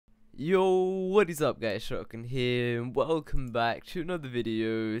Yo, what is up guys, Shotgun here, and welcome back to another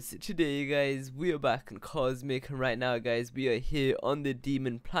video. So today guys, we are back on Cosmic, and right now guys, we are here on the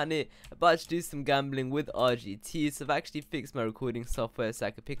Demon Planet, about to do some gambling with RGT. So I've actually fixed my recording software so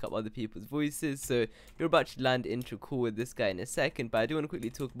I can pick up other people's voices, so we're about to land into a call with this guy in a second, but I do want to quickly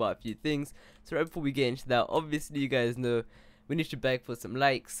talk about a few things. So right before we get into that, obviously you guys know we need to beg for some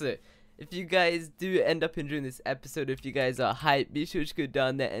likes. So if you guys do end up enjoying this episode, if you guys are hyped, be sure to go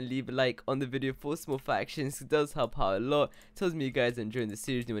down there and leave a like on the video for small factions. It does help out a lot. It tells me you guys are enjoying the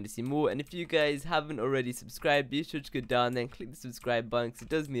series and you want to see more. And if you guys haven't already subscribed, be sure to go down there and click the subscribe button because it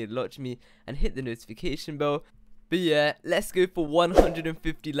does mean a lot to me, and hit the notification bell. But yeah, let's go for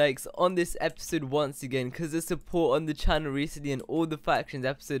 150 likes on this episode once again, because the support on the channel recently and all the factions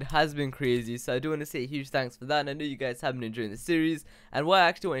episode has been crazy. So I do want to say a huge thanks for that, and I know you guys have been enjoying the series. And what I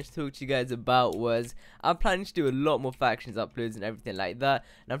actually wanted to talk to you guys about was I'm planning to do a lot more factions uploads and everything like that,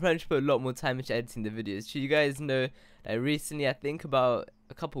 and I'm planning to put a lot more time into editing the videos. So you guys know that recently, I think about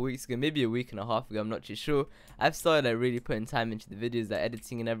a couple weeks ago, maybe a week and a half ago, I'm not too sure, I've started really putting time into the videos,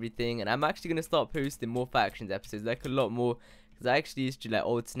 editing and everything, and I'm actually going to start posting more factions episodes, a lot more, because I actually used to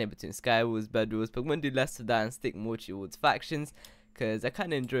alternate between Sky Wars, Bed Wars, but I'm going to do less of that and stick more towards factions, because I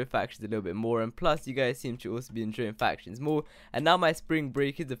kind of enjoy factions a little bit more. And plus you guys seem to also be enjoying factions more, and now my spring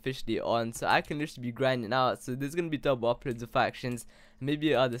break is officially on, so I can literally be grinding out. So there's going to be double uploads of factions,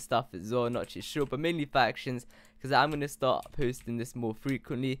 maybe other stuff as well, not too sure, but mainly factions, because I'm going to start posting this more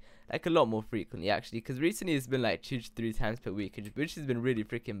frequently, a lot more frequently actually, because recently it's been 2 to 3 times per week, which has been really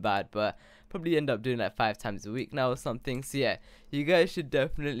freaking bad, but probably end up doing 5 times a week now or something. So yeah, you guys should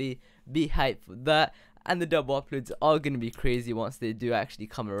definitely be hyped for that. And the double uploads are going to be crazy once they do actually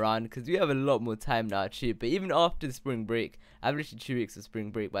come around, because we have a lot more time now too. But even after the spring break, I've literally 2 weeks of spring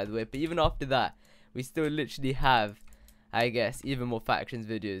break by the way, but even after that, we still literally have, I guess, even more factions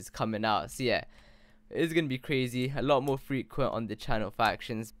videos coming out. So yeah, it's going to be crazy, a lot more frequent on the channel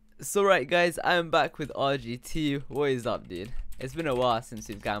factions. So right guys, I am back with RGT. What is up, dude? It's been a while since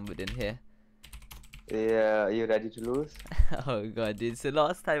we've gambled in here. Yeah, are you ready to lose? Oh god, dude. So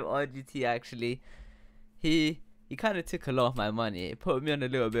last time RGT actually, he kind of took a lot of my money. It put me on a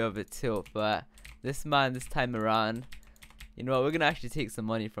little bit of a tilt, but this time around, you know what, we're gonna actually take some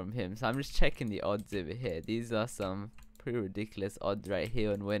money from him. So I'm just checking the odds over here. These are some pretty ridiculous odds right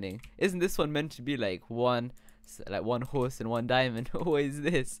here on winning. Isn't this one meant to be one horse and 1 diamond? What is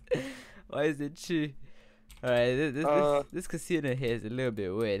this? Why is it true? Alright, this casino here is a little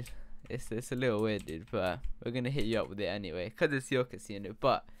bit weird. It's a little weird, dude, but we're gonna hit you up with it anyway, because it's your casino.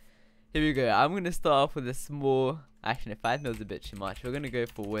 But here we go. I'm gonna start off with a small, actually 5 mil is a bit too much. We're gonna go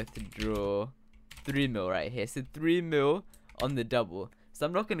for withdraw 3 mil right here. So 3 mil on the double. So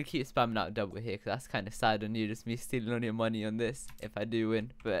I'm not gonna keep spamming out double here, because that's kind of sad on you, just me stealing all your money on this if I do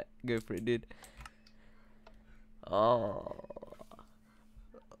win. But go for it, dude. Oh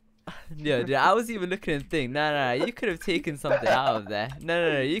yeah, dude, I was even looking and thinking, no, you could have taken something out of there.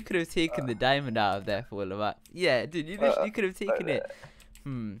 No, you could have taken the diamond out of there for all of that. Yeah, dude, you literally could have taken it.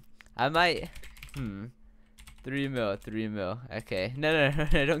 I might 3 mil. Okay, no,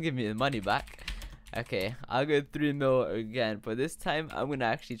 don't give me the money back. Okay, I'll go 3 mil again, but this time I'm gonna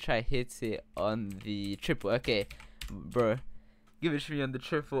actually try hit it on the triple. Okay, bro, give it to me on the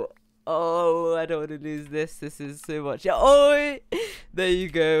triple. Oh, I don't want to lose this. This is so much. Yeah, oh, there you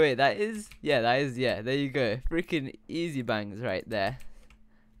go. Wait, that is, yeah, there you go. Freaking easy bangs right there.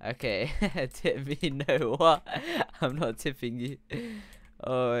 Okay, tip me. No, what? I'm not tipping you.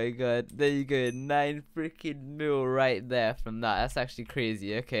 Oh my god, there you go. 9 freaking mil right there from that. That's actually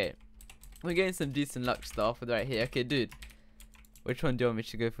crazy. Okay, we're getting some decent luck stuff with right here. Okay, dude, which one do you want me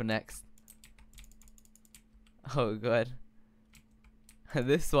to go for next? Oh god.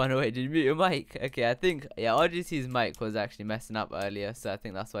 This one. Wait, did you mute your mic? Okay, I think, yeah, RGT's mic was actually messing up earlier, so I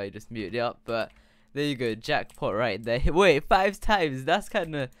think that's why he just muted it up. But there you go, jackpot right there. Wait, 5 times. That's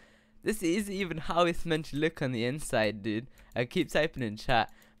kind of, this isn't even how it's meant to look on the inside, dude. I keep typing in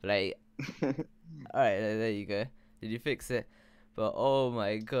chat, alright, there you go. Did you fix it? But oh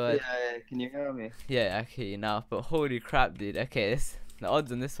my god. Yeah, can you hear me? Yeah, okay, now. But holy crap, dude. Okay, the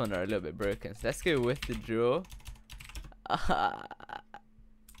odds on this one are a little bit broken. So let's go with the draw.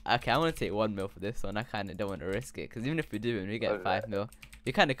 Okay, I want to take 1 mil for this one. I kind of don't want to risk it, because even if we do and we get 5 mil,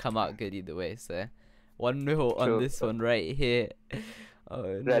 we kind of come out good either way. So 1 mil on this one right here. Oh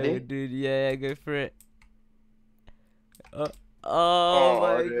ready? No, dude, yeah, go for it. Oh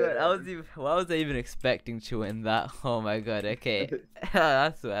my god, why was I even expecting to win that? Oh my god. Okay.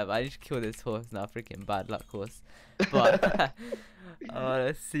 That's whatever. I need to kill this horse now. Freaking bad luck horse. But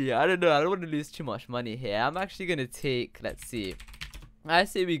let's see. I don't know, I don't want to lose too much money here. I'm actually gonna take, let's see, I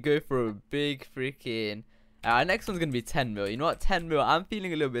say we go for a big freaking. Our next one's gonna be 10 mil. You know what? 10 mil. I'm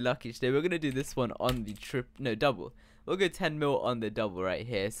feeling a little bit lucky today. We're gonna do this one on the double. We'll go 10 mil on the double right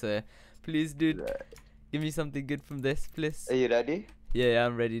here. So please, dude, Right. give me something good from this, please. Are you ready? Yeah,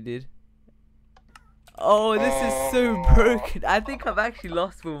 I'm ready, dude. Oh, this is so broken. I think I've actually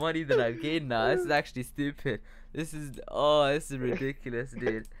lost more money than I've gained now. This is actually stupid. This is ridiculous,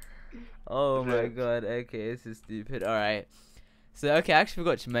 dude. Oh my god. Okay, this is stupid. Alright. So, okay, I actually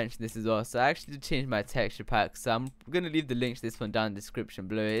forgot to mention this as well. So, I actually did change my texture pack. So, I'm going to leave the link to this one down in the description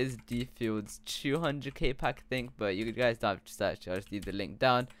below. It is D-Field's 200k pack, I think. But you guys don't have to search. I'll just leave the link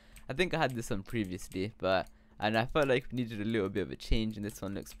down. I think I had this one previously. And I felt like we needed a little bit of a change. And this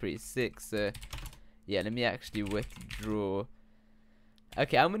one looks pretty sick. So, yeah, let me actually withdraw.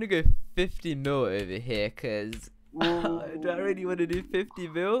 Okay, I'm going to go 50 mil over here. Because do I really want to do 50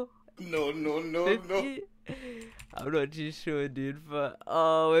 mil? No, 50? I'm not too sure, dude, but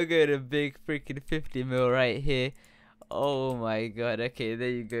we're going a big freaking 50 mil right here. Oh my god. Okay, there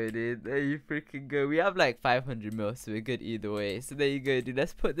you go, dude. There you freaking go. We have like 500 mil, so we're good either way. So there you go, dude.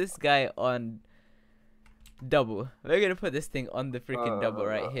 Let's put this guy on double. We're gonna put this thing on the freaking double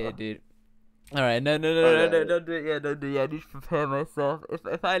right here, dude. Alright, no, don't do it yet, don't do it yet. I need to prepare myself.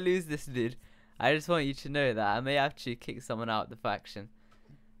 If I lose this, dude, I just want you to know that I may actually kick someone out of the faction.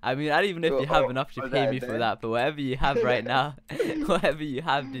 I mean, I don't even know if you have enough to pay me for that, but whatever you have right now, whatever you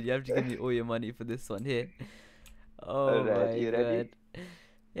have, dude, you have to give me all your money for this one here. Oh my you god. ready?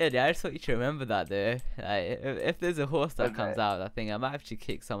 Yeah, dude, I just want you to remember that, though. Like, if there's a horse that comes out, I think I might actually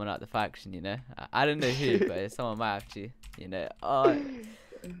kick someone out the faction, you know? I don't know who, but someone might actually, you know. Oh,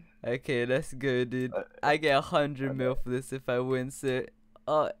 okay, let's go, dude. I get 100 mil for this if I win, so...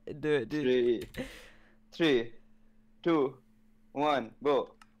 Oh, do it, dude. 3, 2, 1,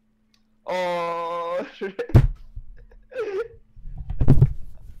 go. Oh,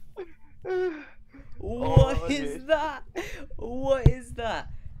 What is that? What is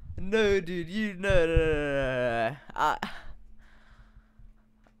that? No, dude, no.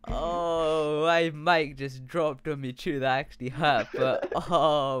 Oh, my mic just dropped on me too. That actually hurt, but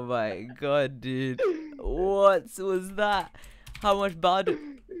oh my god, dude. What was that? How much bad?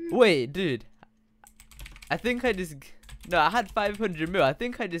 Wait, dude. I think I just... No, I had 500 mil. I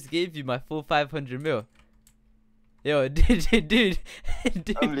think I just gave you my full 500 mil. Yo, dude.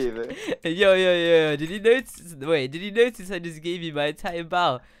 I'm leaving. Yo. Did you notice? Wait, did you notice I just gave you my entire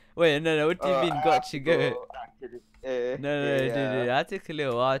bow? Wait, no. What do you mean got you go? No, dude. I took a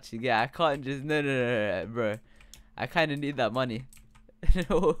little while to get. I can't just. No, bro. I kind of need that money.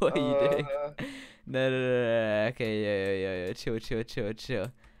 What are you doing? No. Okay, yo. Chill.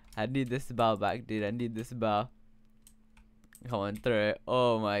 I need this bow back, dude. I need this bow. Come on, throw it.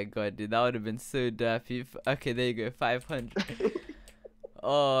 Oh my god, dude, that would have been so dirty. Okay, there you go, 500.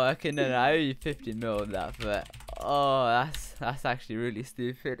 Oh, okay, no, I owe you 50 mil of that, but oh, that's actually really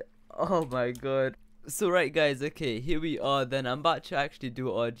stupid. Oh my god. So right, guys, okay, here we are. Then I'm about to actually do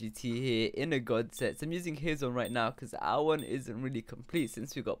RGT here in a god set. So I'm using his one right now because our one isn't really complete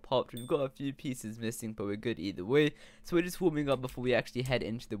since we got popped. We've got a few pieces missing, but we're good either way. So we're just warming up before we actually head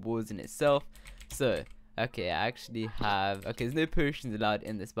into the wars in itself. So okay, I actually have... Okay, there's no potions allowed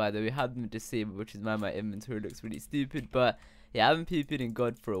in this, by the way. We have them disabled, which is why my inventory looks really stupid. But, yeah, I haven't PvP'd in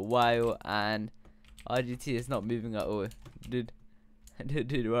God for a while, and RGT is not moving at all. Dude,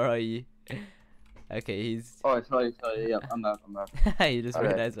 where are you? Okay, he's... Oh, sorry. Yeah, I'm back. You just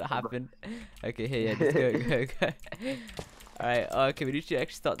realized what happened. Okay, here, yeah, just go. Alright, okay, we need to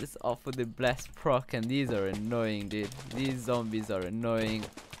actually start this off with the blessed proc, and these are annoying, dude. These zombies are annoying.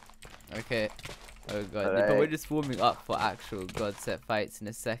 Okay. Oh god, but we're just warming up for actual god set fights in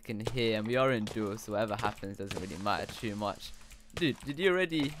a second here, and we are in duel, so whatever happens doesn't really matter too much. Dude, did you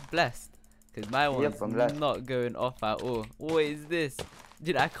already blessed? Because my one's not going off at all. What is this?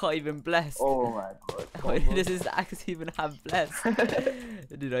 Dude, I can't even bless. Oh my god. Wait, does this axe even have blessed?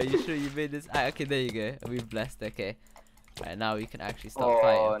 Dude, are you sure you made this? Okay, there you go. We've blessed, okay. Right, now we can actually start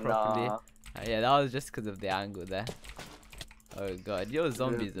fighting properly. Yeah, that was just because of the angle there. Oh god, your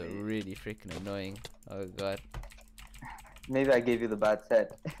zombies are really freaking annoying. Oh god. Maybe I gave you the bad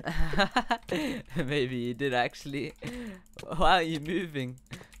set. Maybe you did actually. Why are you moving?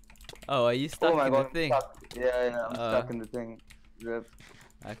 Oh, are you stuck in the thing? Yeah, I'm stuck in the thing. Yep.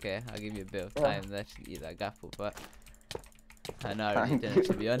 Okay, I'll give you a bit of time to actually eat that gaffle, but I know I really didn't,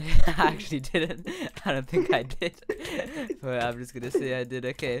 to be honest. I actually didn't. I don't think I did. But I'm just gonna say I did.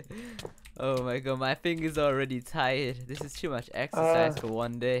 Okay. Oh my god, my fingers are already tired. This is too much exercise for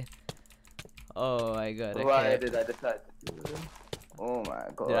one day. Oh my god, okay. Why did I decide to do this? Oh my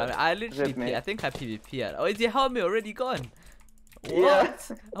god. Dude, I literally, I think I PvP at. Oh, is your helmet already gone? Yeah.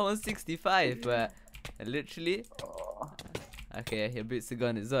 What? I want 65, but literally. Oh, Okay, your boots the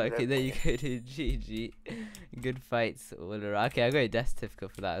gun as well. Okay, rip. there you go, dude. GG. Good fights all around. Okay, I got a death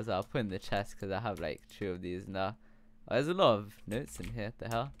certificate for that as well. I'll put in the chest because I have like 2 of these now. Oh, there's a lot of notes in here. What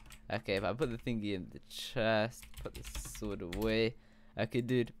the hell? Okay, if I put the thingy in the chest, put the sword away. Okay,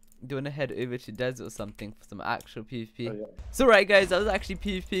 dude. Do you want to head over to desert or something for some actual PvP? Oh, yeah. So right guys, I was actually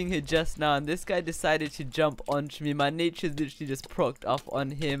PvPing here just now and this guy decided to jump onto me. My nature's literally just procced up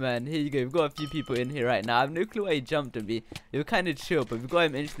on him and here you go. We've got a few people in here right now. I have no clue why he jumped on me. They were kind of chill, but we've got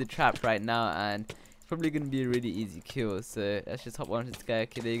him into the trap right now and it's probably going to be a really easy kill. So let's just hop onto this guy.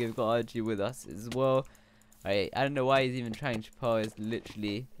 Okay, there you go. We've got RG with us as well. Alright, I don't know why he's even trying to pull. It's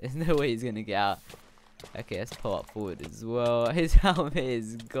literally, there's no way he's going to get out. Okay, let's pull up forward as well. His helmet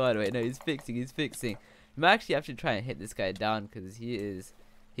is gone. Wait, no, he's fixing. You might actually have to try and hit this guy down because he's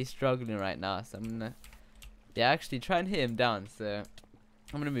struggling right now. So I'm gonna, yeah, actually try and hit him down. So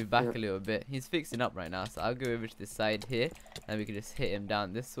I'm gonna move back a little bit. He's fixing up right now, so I'll go over to the side here and we can just hit him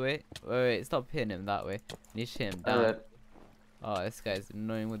down this way. Wait, stop hitting him that way. You need to hit him down. Oh, this guy's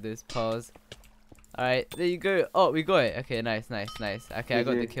annoying with those pulls. Alright, there you go. Oh, we got it. Okay, nice. Okay, I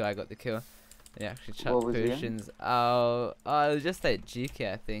got the kill. They actually chuck potions out. Oh, it was just like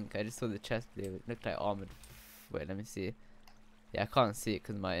GK, I think. I just saw the chest plate. It looked like armored. Wait, let me see. Yeah, I can't see it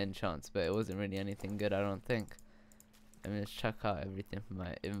because of my enchants, but it wasn't really anything good, I don't think. Let me just check out everything from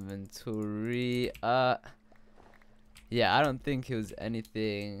my inventory. Yeah, I don't think it was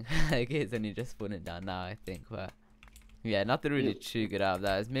anything. Like, it's only just putting it down now, I think. But yeah, nothing really too good out of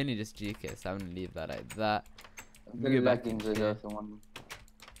that. It's mainly just GK, so I'm gonna leave that like that. The leggings are here if you want them.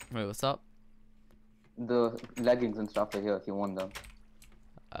 Wait, what's up? The leggings and stuff are here if you want them.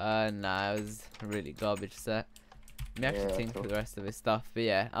 Nah, it was a really garbage set. Let me actually think for the rest of his stuff. But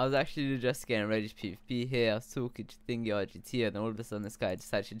yeah, I was actually just getting ready to PvP here. I was talking to Thingy RGT and all of a sudden this guy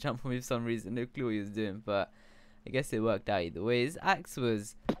decided to jump on me for some reason. No clue what he was doing, but I guess it worked out either way. His axe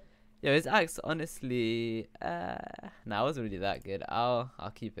was, yeah, his axe honestly, nah, it wasn't really that good. I'll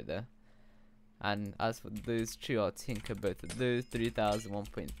keep it there. And as for those 2, I'll tinker both of those. 3,000,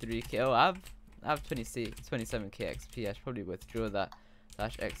 1.3k. Oh, I have 27k XP. I should probably withdraw that.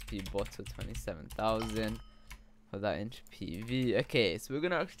 /XP bottle 27,000 for that inch PV. Okay, so we're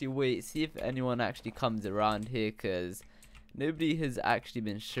gonna actually wait, see if anyone actually comes around here, because nobody has actually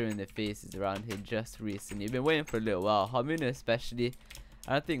been showing their faces around here just recently. We've been waiting for a little while. Hamuna especially.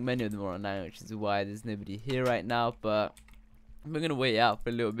 I don't think many of them are online, which is why there's nobody here right now. But we're gonna wait out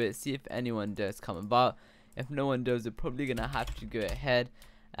for a little bit, see if anyone does come about. If no one does, we're probably gonna have to go ahead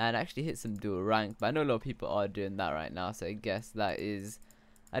and actually hit some dual rank, but I know a lot of people are doing that right now, so I guess that is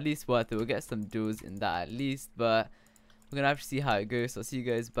at least worth it. We'll get some duels in that at least, but we're gonna have to see how it goes. So I'll see you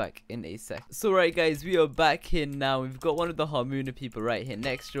guys back in a sec. So right guys, we are back here now. We've got one of the Hamuna people right here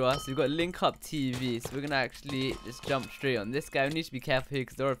next to us. We've got Link Up TV, so we're gonna actually just jump straight on this guy. We need to be careful here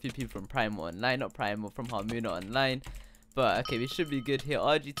because there are a few people from Primal Online, not Primal, from Hamuna Online. But okay, we should be good here.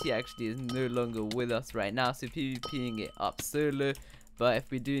 RGT actually is no longer with us right now, so PvPing it up solo. But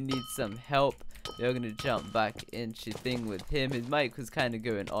if we do need some help, we're going to jump back into thing with him. His mic was kind of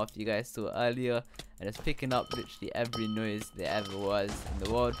going off, you guys saw earlier, and it's picking up literally every noise there ever was in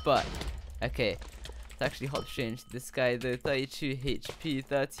the world. But okay, let's actually hop straight into this guy though. 32 HP,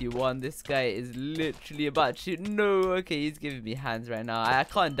 31. This guy is literally about to, no, okay, he's giving me hands right now. I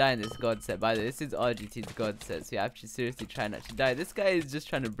can't die in this god set, by the way. This is RGT's god set, so you have to seriously try not to die. This guy is just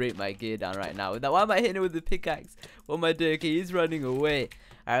trying to break my gear down right now. With that, why am I hitting him with the pickaxe? What am I doing? Okay, he's running away.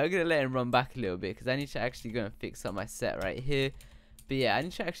 Alright, we're gonna let him run back a little bit because I need to actually go and fix up my set right here. But yeah, I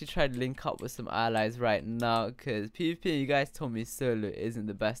need to actually try to link up with some allies right now, because PvP, you guys told me solo isn't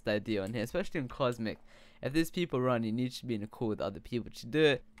the best idea on here, especially on Cosmic. If there's people around, you need to be in a call with other people to do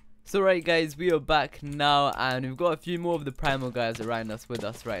it. So right guys, we are back now and we've got a few more of the primal guys around us with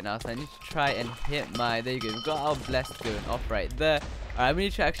us right now. So I need to try and hit my, there you go, we've got our blessed going off right there. Alright, we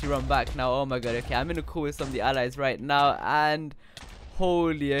need to actually run back now. Oh my god, okay, I'm in a call with some of the allies right now and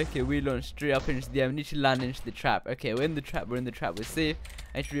holy, okay, we launched straight up into the air. We need to land into the trap. Okay, we're in the trap, we're safe.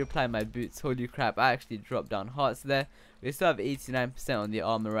 I need to reapply my boots. Holy crap, I actually dropped down hearts there. We still have 89% on the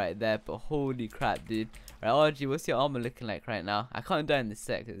armor right there, but holy crap, dude. Right, RG, what's your armor looking like right now? I can't die in this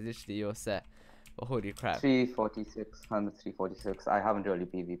set because it's literally your set. But holy crap. 346, 346. I haven't really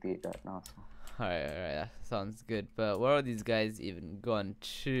PvP'd right now. So. Alright, that sounds good. But where are these guys even gone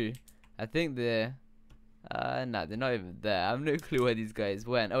to? I think they're... nah, they're not even there. I have no clue where these guys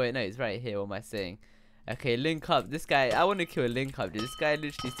went. Oh wait, no, it's right here. What am I saying? Okay, link up. This guy, I want to kill link up, dude. This guy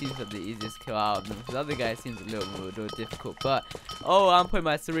literally seems like the easiest kill out of them. The other guy seems a little more difficult. But, oh, I'm putting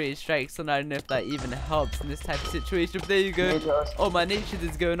my serrated strikes on. I don't know if that even helps in this type of situation. But there you go. Oh, my nature's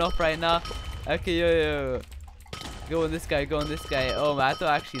is going off right now. Okay, yo. Go on this guy, go on this guy. Oh, man, I thought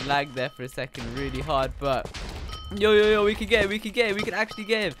I actually lagged there for a second really hard. But, yo, we can get him. We can get him. We can actually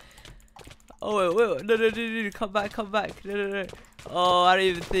get him. Oh, wait, no, come back. No. Oh, I don't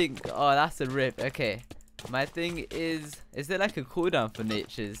even think. Oh, that's a rip. Okay. My thing is there like a cooldown for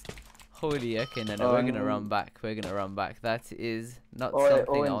natures? Holy, okay, no, we're gonna run back. That is not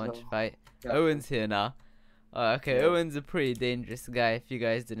something I want to fight. Yeah. Owen's here now. Oh, okay, yeah. Owen's a pretty dangerous guy, if you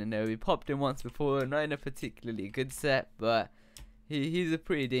guys didn't know. We popped him once before, not in a particularly good set, but he's a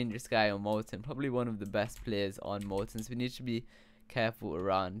pretty dangerous guy on Molten. Probably one of the best players on Molten, so we need to be careful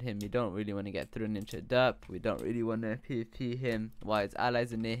around him. We don't really want to get thrown into a derp. We don't really want to PvP him while his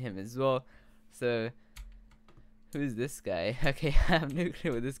allies are near him as well. So who's this guy? Okay, I have no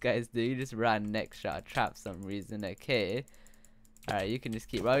clue what this guy is doing. He just ran next shot trap for some reason. Okay, alright, you can just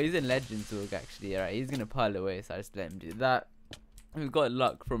keep. Well, he's in Legends Org actually. Alright, he's gonna pile away, so I just let him do that. We've got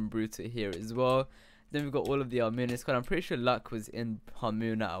Luck from Brutal here as well. Then we've got all of the Harmuna squad. I'm pretty sure Luck was in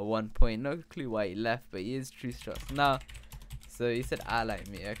Harmuna at one point. No clue why he left, but he is True Shots now. So he said I like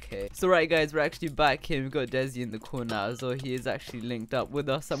me. Okay, so right guys, we're actually back here. We've got Desi in the corner as well. He is actually linked up with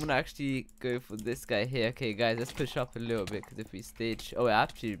us. I'm gonna actually go for this guy here. Okay guys, let's push up a little bit, because if we stage, oh, I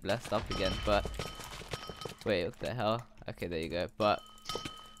actually blessed up again, but wait, what the hell? Okay, there you go. But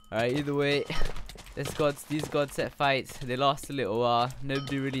alright, either way, these god set fights, they last a little while.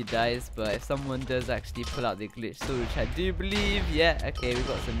 Nobody really dies, but if someone does actually pull out the glitch sword, which I do believe, yeah, okay, we've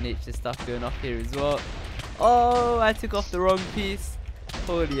got some nature stuff going off here as well. Oh, I took off the wrong piece.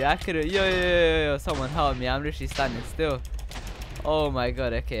 Holy, I could've. Yo, someone help me. I'm literally standing still. Oh my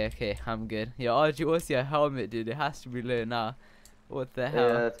god, okay, I'm good. Yo, RG, what's your helmet, dude? It has to be low now. What the hell?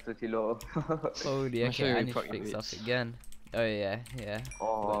 Yeah, it's pretty low. Holy, okay, I need to fix off again. Oh, yeah.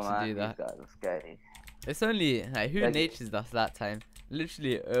 Oh, man, these guys are scary. It's only, like, who natures us that time?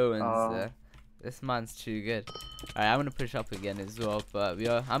 Literally Owens. This man's too good. Alright, I'm gonna push up again as well, but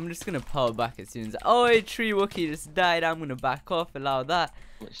I'm just gonna power back as soon as oh, a tree Wookie just died. I'm gonna back off, allow that.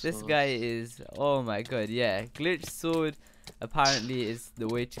 This guy is, oh my god, yeah, glitch sword apparently is the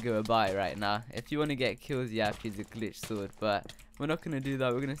way to go about it right now. If you want to get kills, you have to use a glitch sword, but we're not gonna do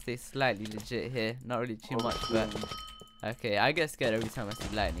that. We're gonna stay slightly legit here, not really too much, but okay, I get scared every time I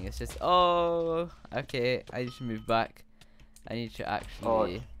see lightning. It's just, oh, okay, I need to move back. I need to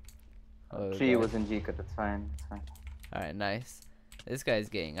actually Tree was in G-cut, it's fine. Alright, nice. This guy's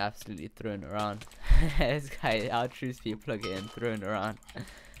getting absolutely thrown around. This guy, our true speed plug it in, thrown around.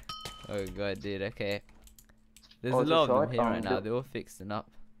 Oh god, dude, okay. There's a lot of them here right now, they're all fixing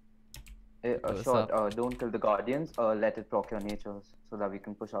up. Don't kill the Guardians, let it proc your natures, so that we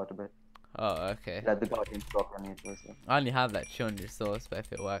can push out a bit. Oh, okay. Let the Guardians proc your natures. Yeah. I only have like 200 souls, but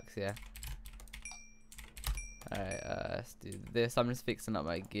if it works, yeah. Alright, let's do this. I'm just fixing up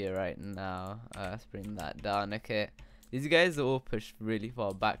my gear right now. Let's bring that down. Okay, these guys are all pushed really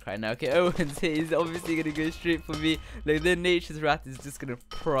far back right now. Okay, Owen's here. He's obviously gonna go straight for me. Like, their nature's wrath is just gonna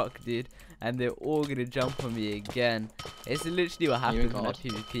proc, dude, and they're all gonna jump on me again. It's literally what happens in a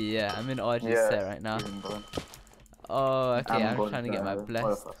PvP. Yeah, I'm in RG set right now. Oh, okay, I'm trying to get my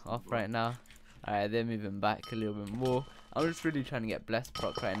blessed off right now. Alright, they're moving back a little bit more. I'm just really trying to get blessed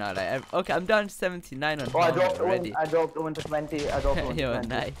proc right now. Like, okay, I'm down to 79 on helmet already. I dropped Owen to 20. I dropped Owen to 20.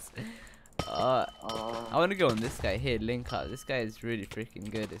 Nice. I want to go on this guy here, link up. This guy is really freaking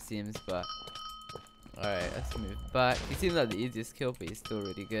good, it seems, but alright, let's move back. He seems like the easiest kill, but he's still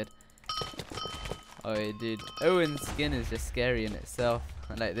really good. Oh, yeah, dude. Owen's skin is just scary in itself.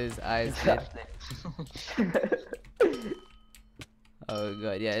 Like, those eyes, dude. Oh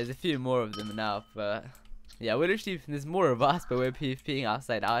god, yeah, there's a few more of them now, but yeah, we're literally, there's more of us, but we're PvPing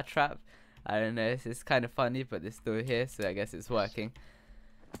outside our trap. I don't know, it's kind of funny, but they're still here, so I guess it's working.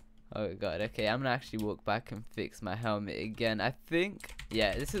 Oh god, okay, I'm gonna actually walk back and fix my helmet again. I think,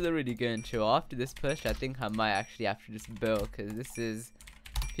 yeah, this is already going chill. After this push, I think I might actually have to just build, because this is,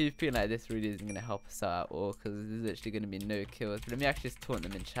 PvP like this really isn't gonna help us out at all, because there's literally gonna be no kills. But let me actually just taunt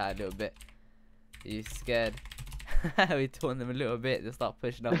them in chat a little bit. Are you scared? We taunt them a little bit, they'll start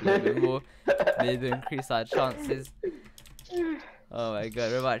pushing up a little bit more. Maybe increase our chances. Oh my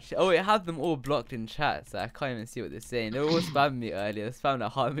god, we're actually, oh, it had them all blocked in chat, so I can't even see what they're saying. They were all spamming me earlier. They spammed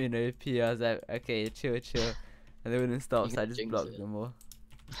like Harmon OP. I was like, okay, chill. And they wouldn't stop, so I just blocked them all.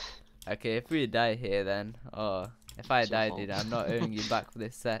 Okay, if we die here then, oh, if I die, dude, I'm not owing you back for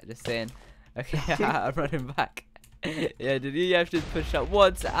this set, just saying. Okay, I'm running back. Yeah, did you have to push up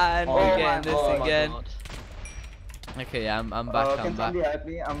once and again, this again. Okay, I'm back. I'm Can back. somebody help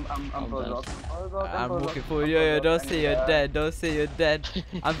me? I'm I'm Prozok. I'm Prozok. walking forward. Yo, don't say you're dead. Don't say you're dead.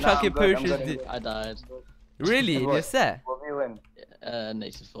 I'm Nah, chucking I'm good. potions. I died. Really? In your set? What we win?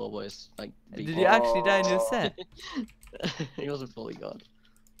 Native 4 boys. Like, Did you actually die in your Oh. set? he wasn't fully god.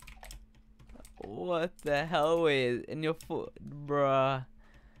 What the hell? Wait, in your foot, bruh.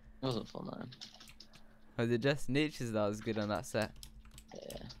 It wasn't full, man. Was it just Nature's that was good on that set?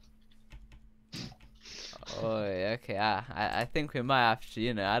 Yeah. Oh, yeah, okay. I think we might have to,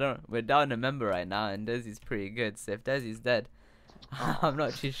 you know, we're down a member right now, and Desi's pretty good. So if Desi's dead, I'm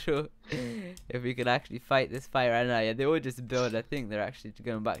not too sure if we can actually fight this fight right now. Yeah, they all just build. I think they're actually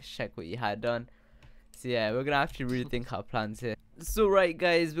going back to check what you had done. So yeah, we're gonna have to rethink our plans here. So right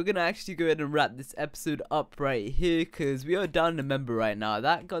guys, we're gonna actually go ahead and wrap this episode up right here, because we are down a member right now.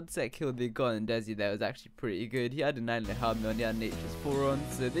 That god set kill they got on Desi there was actually pretty good. He had a 9 helmet on, he had Nature's 4 on,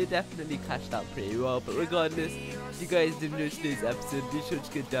 so they definitely cashed out pretty well. But regardless, if you guys did enjoy today's episode, be sure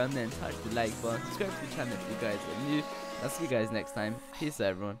to get down there and touch the like button, subscribe to the channel if you guys are new. I'll see you guys next time. Peace out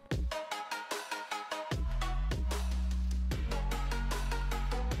everyone.